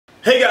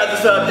Hey guys,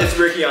 what's up? It's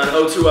Ricky on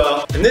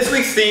O2L, and this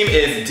week's theme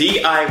is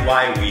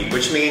DIY week,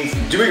 which means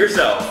do it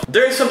yourself.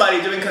 There's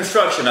somebody doing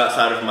construction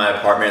outside of my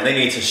apartment, and they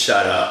need to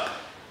shut up.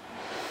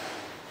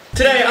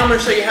 Today, I'm going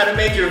to show you how to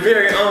make your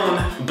very own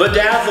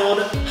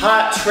bedazzled,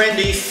 hot,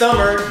 trendy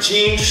summer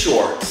jean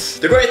shorts.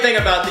 The great thing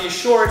about these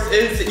shorts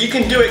is that you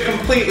can do it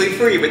completely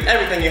free with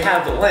everything you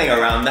have laying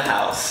around the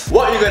house.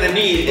 What you're going to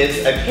need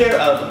is a pair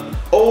of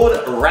old,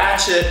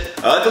 ratchet,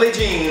 ugly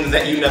jeans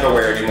that you never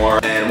wear anymore,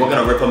 and we're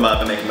going to rip them up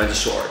and make them into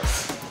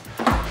shorts.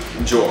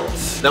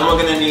 Jorts. Then we're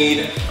gonna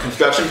need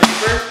construction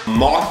paper,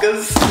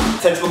 markers.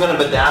 Since we're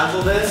gonna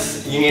bedazzle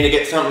this, you need to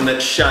get something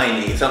that's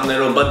shiny, something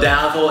that'll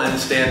bedazzle and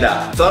stand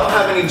out. So I don't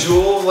have any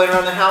jewels laying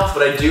around the house,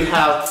 but I do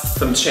have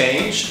some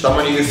change, so I'm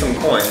gonna use some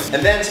coins.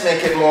 And then to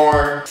make it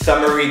more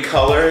summery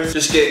colors,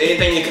 just get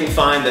anything you can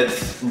find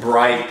that's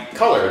bright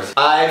colors.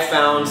 I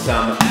found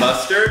some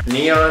mustard,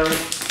 neon,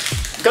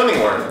 gummy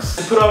worms.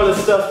 To put all of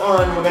this stuff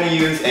on, we're gonna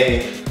use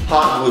a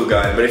hot glue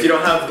gun. But if you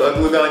don't have a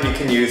glue gun, you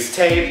can use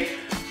tape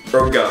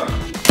or gum.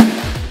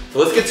 So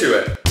let's get to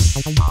it.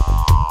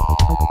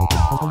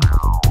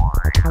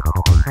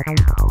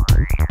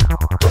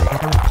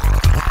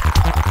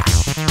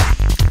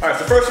 Alright,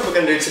 so first what we're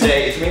going to do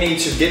today is we need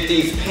to get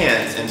these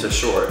pants into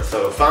shorts.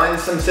 So find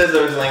some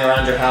scissors laying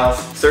around your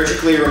house,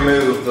 surgically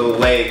remove the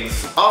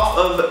legs off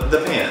of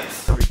the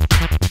pants.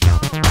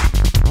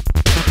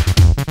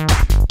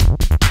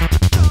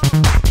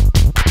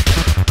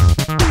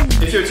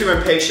 If you're too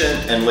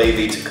impatient and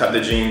lazy to cut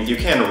the jeans, you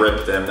can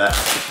rip them. That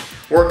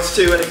works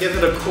too, and it gives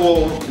it a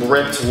cool,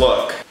 ripped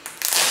look.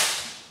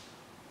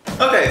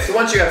 Okay, so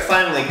once you have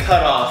finally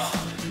cut off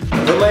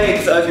the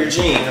legs of your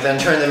jeans and then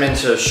turn them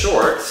into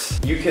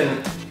shorts, you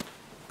can,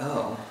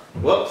 oh,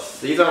 whoops,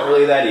 these aren't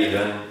really that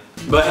even.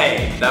 But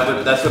hey,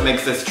 that's what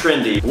makes this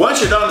trendy.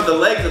 Once you're done with the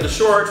legs of the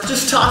shorts,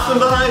 just toss them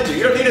behind you.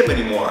 You don't need them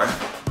anymore.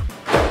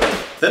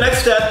 The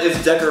next step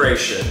is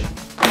decoration.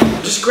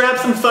 Just grab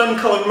some fun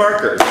colored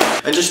markers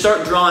and just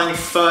start drawing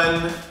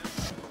fun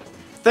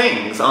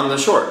things on the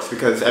shorts,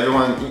 because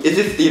everyone,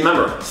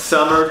 remember,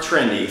 summer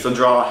trendy, so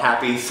draw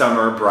happy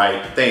summer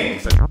bright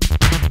things.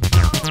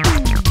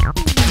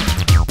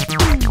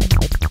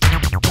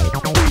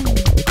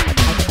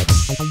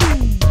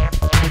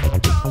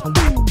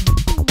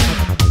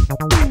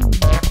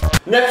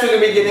 Next we're going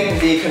to be getting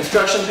the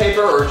construction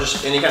paper, or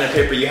just any kind of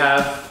paper you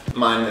have.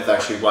 Mine is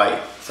actually white,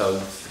 so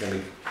it's going to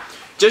be,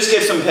 just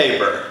get some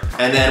paper.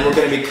 And then we're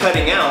going to be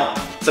cutting out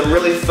some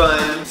really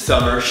fun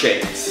summer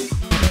shapes.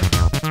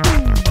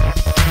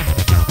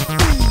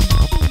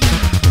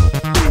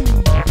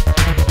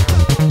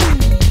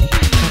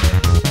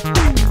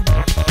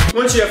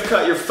 Once you have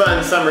cut your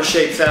fun summer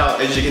shapes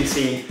out, as you can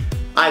see,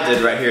 I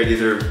did right here,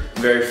 these are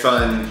very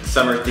fun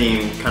summer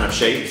themed kind of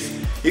shapes.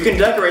 You can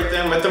decorate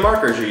them with the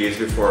markers you used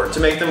before to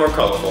make them more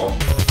colorful.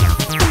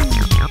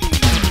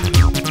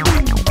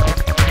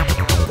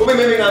 We'll be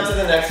moving on to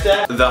the next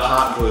step, the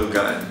hot glue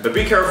gun. But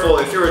be careful,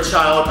 if you're a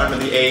child under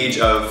the age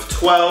of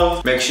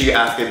 12, make sure you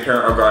ask a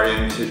parent or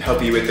guardian to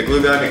help you with the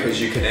glue gun, because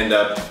you can end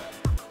up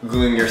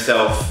gluing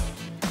yourself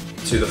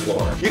to the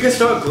floor. You can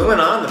start gluing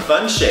on the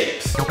fun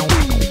shapes.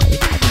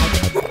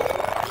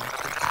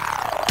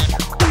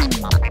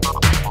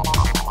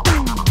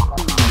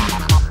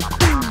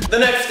 The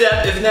next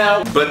step is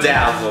now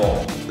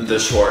bedazzle the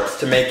shorts.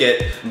 To make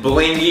it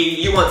blingy,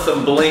 you want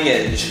some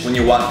blingage when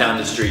you walk down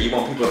the street. You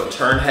want people to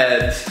turn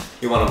heads.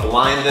 You want to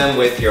blind them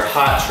with your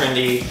hot,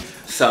 trendy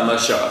summer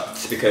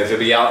shorts, because you'll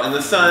be out in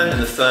the sun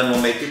and the sun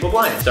will make people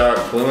blind. Start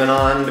gluing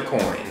on the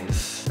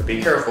coins. But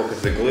be careful,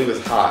 because the glue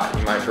is hot.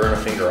 You might burn a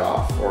finger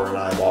off or an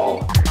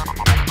eyeball.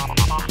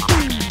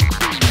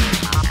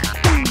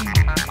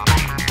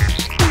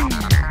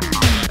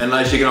 And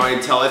as you can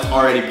already tell, it's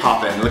already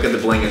popping. Look at the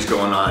blingage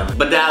going on.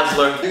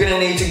 Bedazzler, you're gonna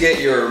need to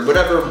get your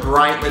whatever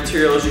bright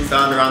materials you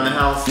found around the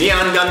house,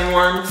 neon gummy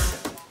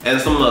worms,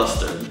 and some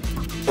mustard.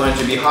 We're going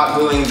to be hot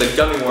gluing the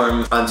gummy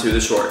worms onto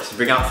the shorts.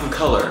 Bring out some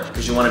color,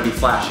 because you want to be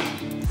flashy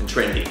and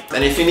trendy.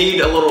 And if you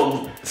need a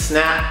little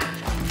snack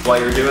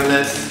while you're doing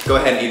this, go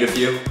ahead and eat a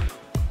few.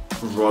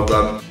 Roll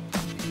them.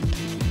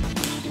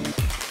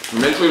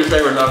 Make sure you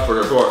save enough for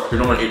the shorts. You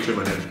don't want to eat too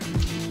many.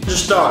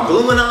 Just start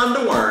gluing on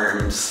the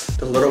worms.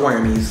 The little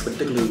wormies with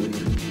the glue.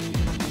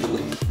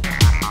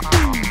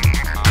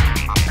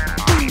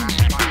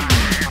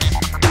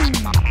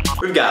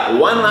 We've got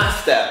one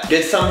last step.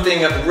 Get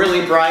something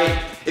really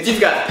bright. If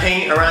you've got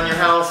paint around your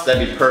house,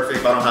 that'd be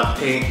perfect, but I don't have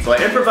paint. So I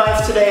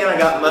improvised today and I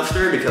got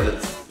mustard because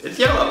it's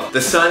yellow.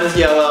 The sun's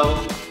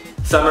yellow.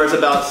 Summer's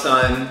about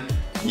sun.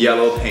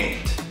 Yellow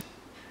paint.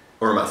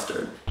 Or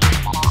mustard.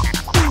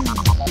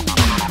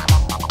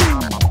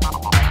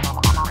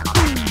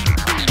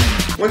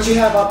 Once you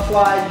have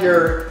applied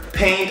your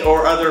paint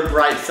or other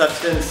bright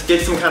substance,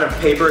 get some kind of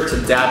paper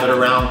to dab it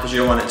around, because you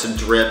don't want it to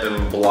drip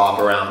and blob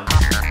around.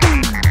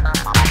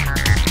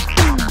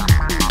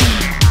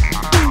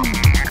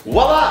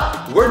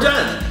 Voila! We're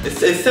done!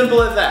 It's as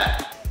simple as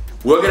that.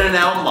 We're gonna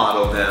now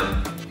model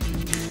them.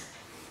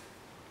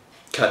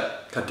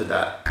 Cut to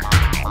that.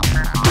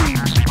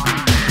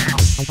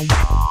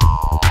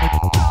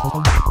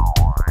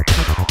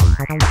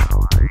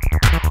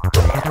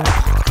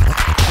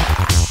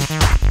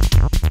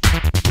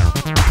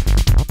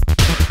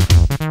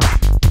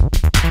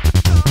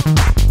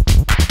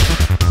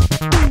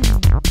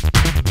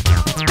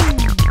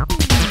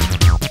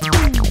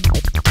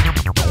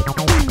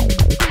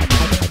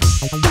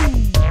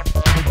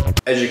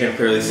 As you can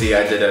clearly see,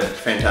 I did a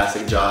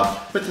fantastic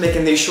job with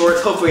making these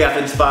shorts. Hopefully I've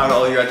inspired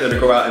all of you out there to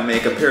go out and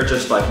make a pair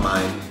just like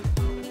mine.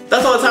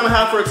 That's all the time I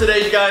have for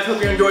today, you guys.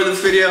 Hope you enjoyed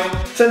this video.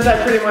 Since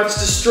I pretty much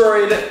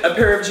destroyed a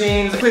pair of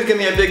jeans, please give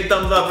me a big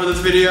thumbs up for this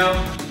video.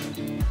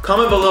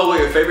 Comment below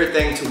what your favorite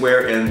thing to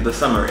wear in the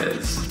summer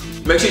is.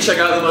 Make sure you check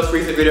out the most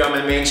recent video on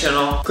my main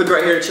channel. Click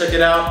right here to check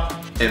it out.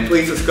 And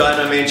please subscribe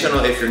to my main channel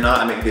if you're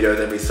not. I make videos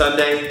every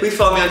Sunday. Please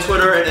follow me on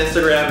Twitter and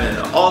Instagram,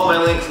 and all of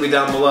my links will be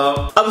down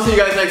below. I will see you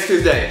guys next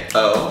Tuesday.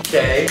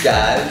 Okay,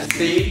 guys.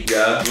 See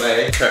ya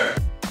later.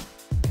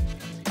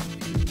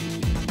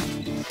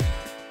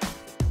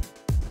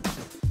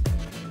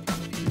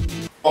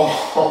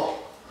 Oh,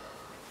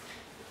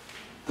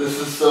 this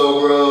is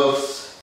so gross.